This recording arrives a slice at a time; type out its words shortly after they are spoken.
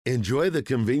Enjoy the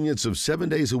convenience of 7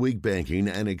 days a week banking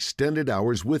and extended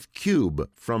hours with Cube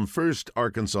from First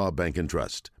Arkansas Bank and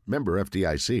Trust. Member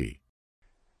FDIC.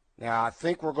 Now, I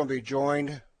think we're going to be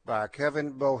joined by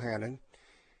Kevin Bohannon.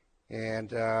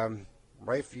 And,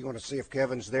 Rafe, you want to see if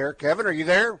Kevin's there? Kevin, are you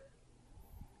there?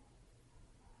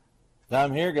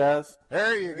 I'm here, guys.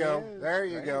 There you go. There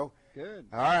you go. Good.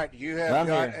 All right, you have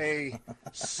got a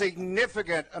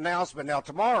significant announcement. Now,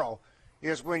 tomorrow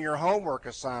is when your homework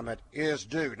assignment is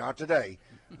due. Not today,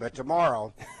 but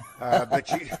tomorrow.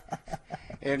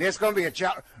 And it's going to be a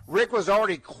challenge. Rick was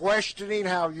already questioning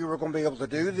how you were going to be able to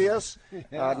do this,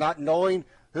 not knowing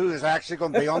who is actually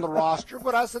going to be on the roster.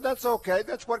 But I said, that's okay.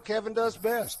 That's what Kevin does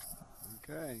best.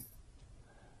 Okay.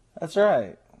 That's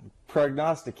right.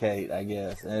 Prognosticate, I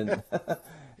guess. And,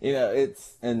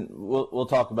 and we'll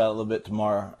talk about it a little bit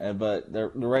tomorrow. But the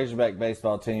Razorback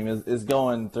baseball team is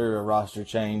going through a roster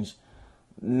change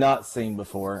not seen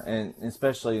before. And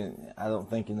especially, I don't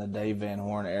think, in the Dave Van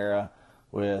Horn era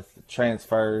with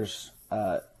transfers,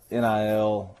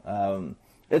 NIL.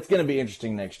 It's going to be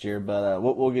interesting next year, but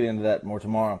we'll get into that more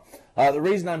tomorrow. The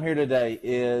reason I'm here today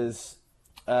is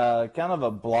kind of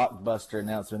a blockbuster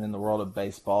announcement in the world of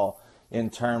baseball in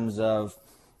terms of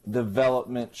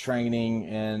development, training,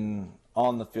 and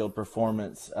on-the-field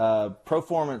performance.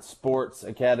 Proformance Sports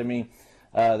Academy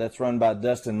that's run by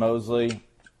Dustin Mosley.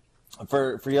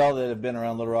 For y'all that have been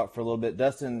around Little Rock for a little bit,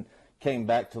 Dustin came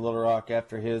back to Little Rock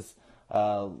after his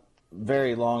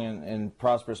very long and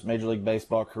prosperous Major League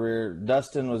Baseball career.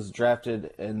 Dustin was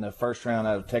drafted in the first round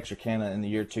out of Texarkana in the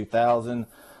year 2000.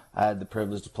 I had the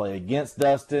privilege to play against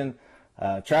Dustin.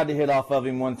 Tried to hit off of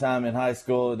him one time in high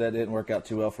school. That didn't work out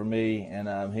too well for me,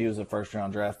 and he was a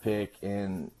first-round draft pick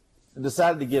and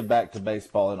decided to give back to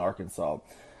baseball in Arkansas.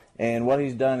 And what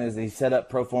he's done is he set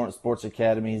up Proformance Sports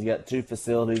Academy. He's got 2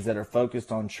 facilities that are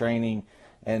focused on training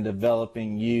and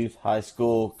developing youth, high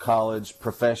school, college,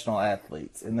 professional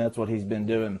athletes. And that's what he's been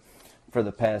doing for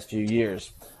the past few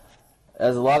years.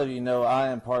 As a lot of you know, I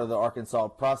am part of the Arkansas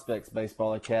Prospects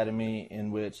Baseball Academy,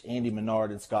 in which Andy Menard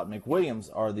and Scott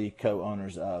McWilliams are the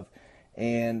co-owners of.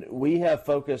 And we have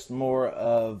focused more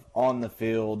of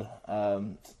on-the-field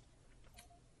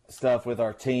stuff with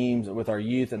our teams, with our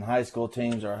youth and high school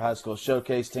teams, our high school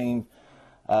showcase team,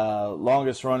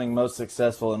 longest running, most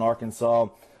successful in Arkansas.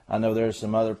 I know there's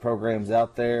some other programs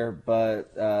out there,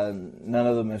 but none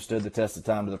of them have stood the test of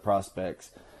time to the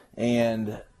prospects.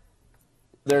 And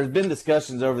there's been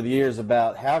discussions over the years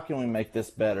about how can we make this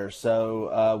better.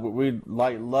 So we'd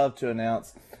love to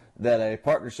announce that a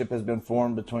partnership has been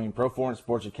formed between Proformance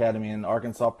Sports Academy and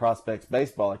Arkansas Prospects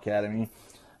Baseball Academy.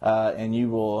 And you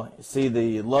will see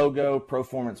the logo,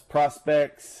 Proformance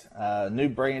Prospects, new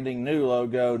branding, new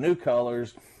logo, new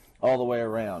colors, all the way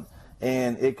around.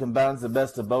 And it combines the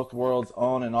best of both worlds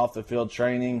on and off the field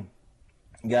training.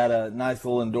 Got a nice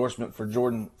little endorsement from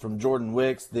Jordan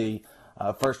Wicks, the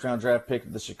first-round draft pick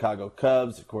of the Chicago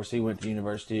Cubs. Of course, he went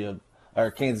to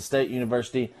Kansas State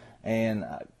University and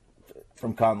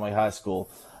from Conway High School.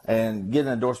 And get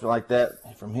an endorsement like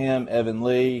that from him, Evan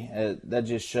Lee, that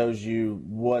just shows you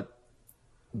what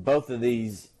both of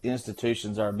these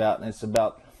institutions are about. And it's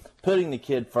about putting the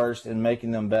kid first and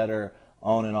making them better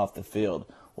on and off the field.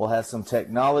 We'll have some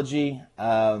technology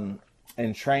and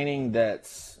training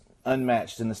that's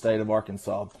unmatched in the state of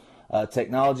Arkansas.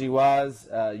 Technology-wise,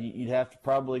 you'd have to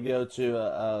probably go to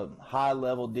a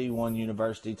high-level D1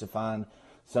 university to find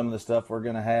some of the stuff we're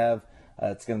going to have.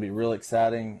 It's going to be real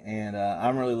exciting, and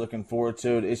I'm really looking forward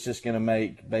to it. It's just going to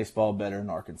make baseball better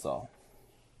in Arkansas.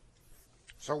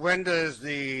 So when does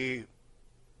the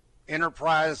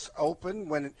enterprise open?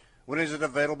 When is it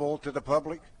available to the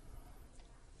public?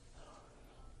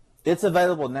 It's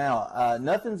available now.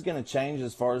 Nothing's going to change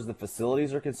as far as the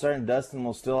facilities are concerned. Dustin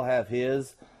will still have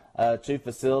his 2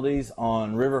 facilities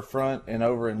on Riverfront and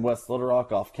over in West Little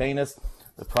Rock off Canis.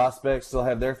 The Prospects still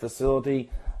have their facility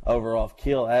over off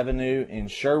Keel Avenue in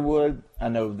Sherwood. I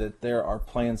know that there are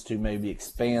plans to maybe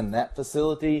expand that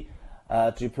facility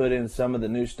to put in some of the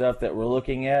new stuff that we're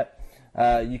looking at.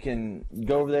 You can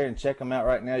go over there and check them out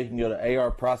right now. You can go to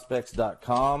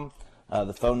arprospects.com.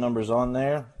 The phone number's on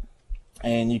there.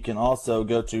 And you can also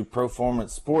go to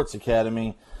Proformance Sports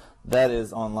Academy. That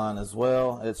is online as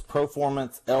well. It's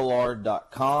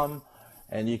proformancelr.com.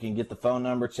 And you can get the phone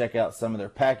number, check out some of their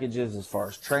packages as far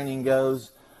as training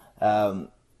goes.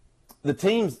 The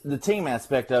team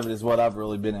aspect of it is what I've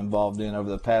really been involved in over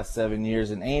the past 7 years.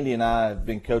 And Andy and I have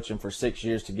been coaching for 6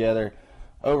 years together,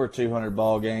 over 200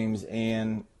 ball games.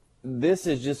 And this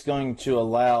is just going to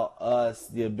allow us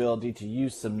the ability to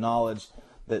use some knowledge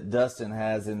that Dustin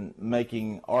has in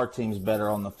making our teams better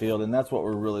on the field. And that's what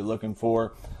we're really looking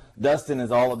for. Dustin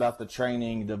is all about the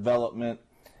training, development,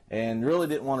 and really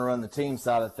didn't want to run the team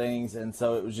side of things. And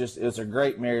so it was a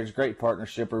great marriage, great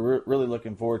partnership. We're really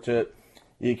looking forward to it.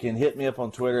 You can hit me up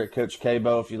on Twitter at Coach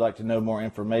Cabo if you'd like to know more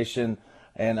information,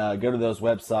 and go to those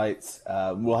websites.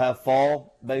 We'll have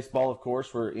fall baseball, of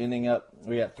course. We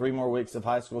got 3 more weeks of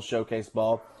high school showcase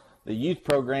ball. The youth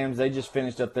programs, they just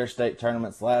finished up their state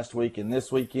tournaments last week and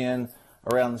this weekend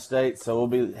around the state. So we'll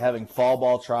be having fall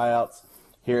ball tryouts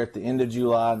here at the end of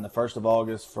July and the 1st of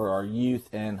August for our youth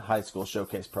and high school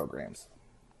showcase programs.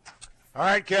 All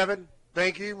right, Kevin.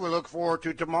 Thank you. We look forward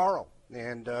to tomorrow.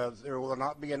 And there will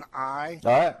not be an I.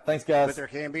 All right. Thanks, guys. But there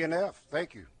can be an F.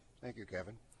 Thank you. Thank you,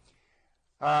 Kevin.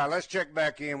 Let's check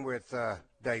back in with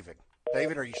David.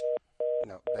 David, are you –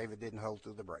 no, David didn't hold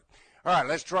through the break. All right,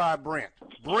 let's try Brent.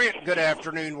 Brent, good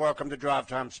afternoon. Welcome to Drive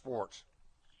Time Sports.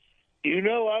 You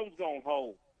know I was going to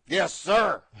hold. Yes,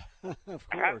 sir. Of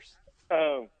course.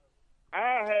 I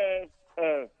have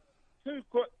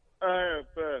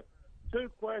two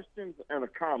questions and a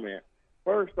comment.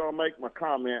 First, I'll make my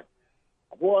comment.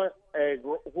 What a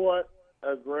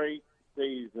great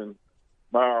season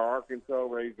by our Arkansas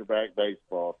Razorback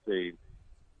baseball team.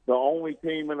 The only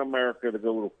team in America to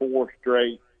go to 4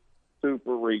 straight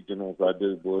super regionals, I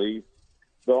do believe.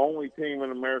 The only team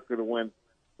in America to win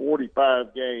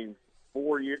 45 games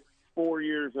 4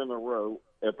 years in a row,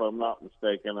 if I'm not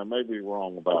mistaken. I may be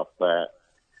wrong about that.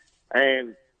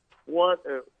 And what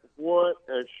a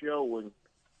showing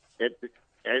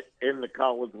in the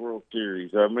College World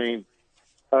Series. I mean,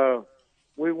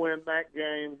 we win that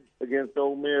game against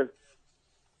Ole Miss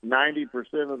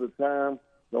 90% of the time.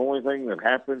 The only thing that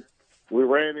happened, we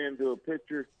ran into a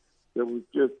pitcher that was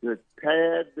just a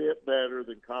tad bit better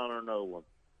than Connor Nolan,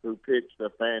 who pitched a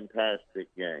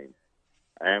fantastic game.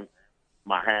 And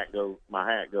my hat goes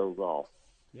off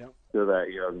to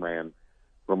that young man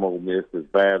from Ole Miss. As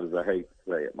bad as I hate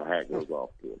to say it, my hat goes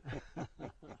off to him.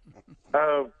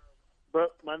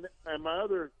 But my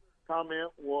other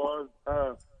comment was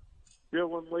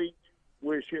Dylan Leach.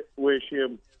 Wish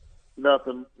him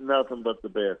nothing but the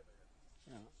best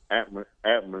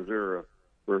at Missouri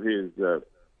for his.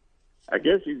 I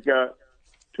guess he's got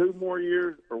 2 more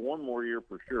years or 1 more year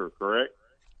for sure. Correct?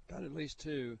 Got at least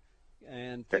 2.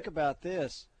 And think about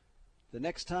this. The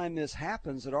next time this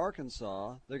happens at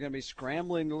Arkansas, they're going to be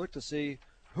scrambling to look to see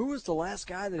who was the last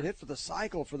guy that hit for the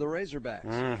cycle for the Razorbacks.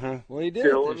 Mm-hmm. Well, he did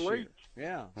Dylan it this Leach. year.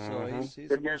 Yeah, so Mm-hmm. he's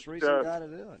the most recent guy to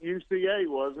do it. UCA,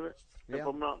 wasn't it? Yeah. If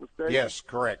I'm not mistaken. Yes,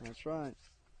 correct. That's right.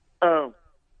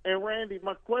 And Randy,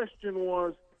 my question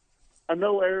was, I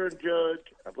know Aaron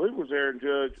Judge, I believe it was Aaron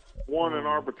Judge, won an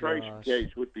arbitration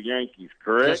case with the Yankees,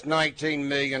 correct? Just $19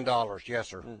 million, yes,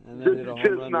 sir. And then hit a home Just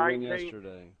run to win 19.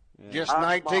 yesterday. Yeah. Just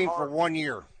 19 for 1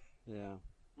 year. Yeah.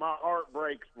 My heart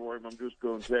breaks for him, I'm just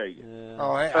going to tell you. Yeah.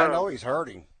 Oh, I know he's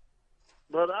hurting.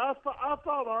 But I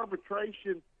thought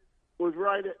arbitration was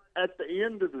right at the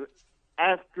end of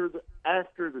after the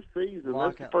season.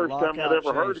 That's the first time I'd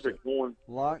ever heard of it going.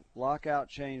 Lockout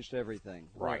changed everything.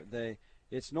 Right.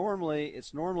 It's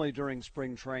normally during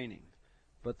spring training,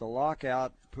 but the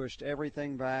lockout pushed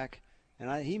everything back.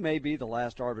 And he may be the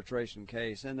last arbitration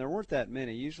case, and there weren't that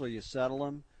many. Usually you settle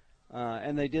them,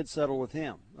 and they did settle with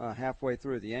him halfway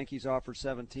through. The Yankees offered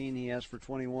 17. He asked for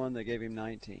 21. They gave him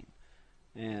 19.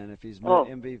 And if he's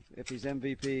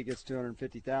MVP, he gets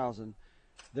 $250,000.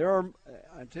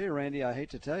 I tell you, Randy, I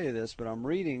hate to tell you this, but I'm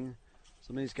reading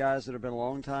some of these guys that have been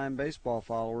long-time baseball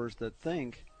followers that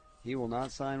think he will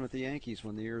not sign with the Yankees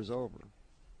when the year is over.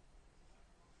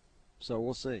 So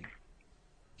we'll see.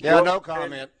 Yeah, well, no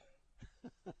comment.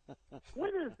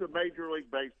 When is the Major League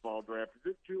Baseball draft?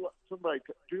 Is it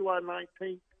July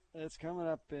 19th? It's coming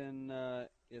up in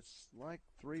it's like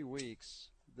 3 weeks.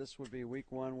 This would be week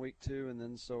 1, week 2, and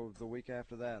then so the week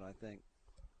after that, I think,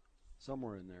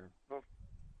 somewhere in there.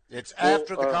 It's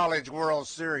after the College World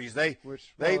Series.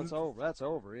 It's over. That's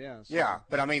over. Yeah. So. Yeah,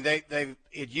 but I mean, it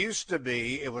used to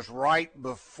be. It was right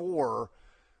before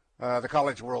the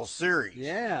College World Series.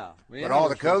 Yeah. But all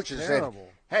the coaches said,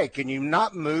 "Hey, can you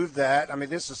not move that? I mean,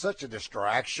 this is such a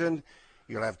distraction.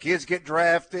 You'll have kids get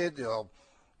drafted.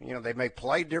 They may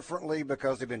play differently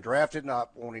because they've been drafted,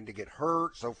 not wanting to get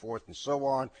hurt, so forth and so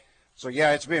on. So,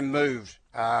 yeah, it's been moved.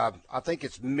 I think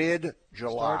it's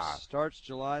mid-July. Starts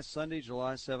Sunday,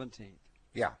 July 17th.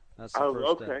 Yeah. That's the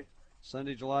first day.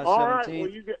 Sunday, July 17th. All right. Well,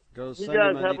 goes you Sunday,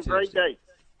 guys Monday, have a great Tuesday. day.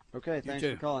 Okay, thanks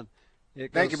for calling.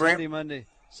 It Thank goes you, Brent.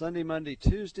 Sunday, Monday,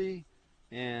 Tuesday,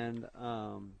 and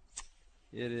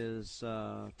it is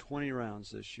 20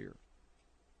 rounds this year.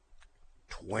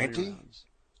 20?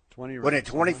 20 rounds. Wasn't it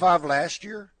 25 last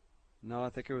year? No, I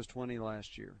think it was 20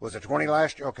 last year. Was it 20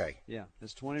 last year? Okay. Yeah,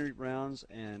 it's 20 rounds,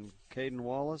 and Caden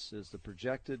Wallace is the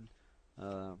projected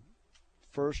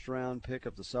first-round pick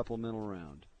of the supplemental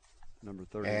round, number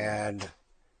 30. And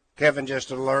Kevin just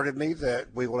alerted me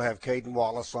that we will have Caden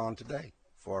Wallace on today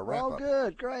for a wrap-up. Oh,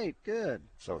 good, great, good.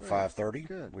 So at Great. 5:30,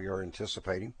 Good. we are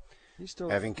anticipating He's still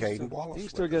having Caden Wallace. He can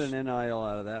still with get us. an NIL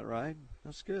out of that, right?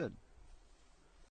 That's good.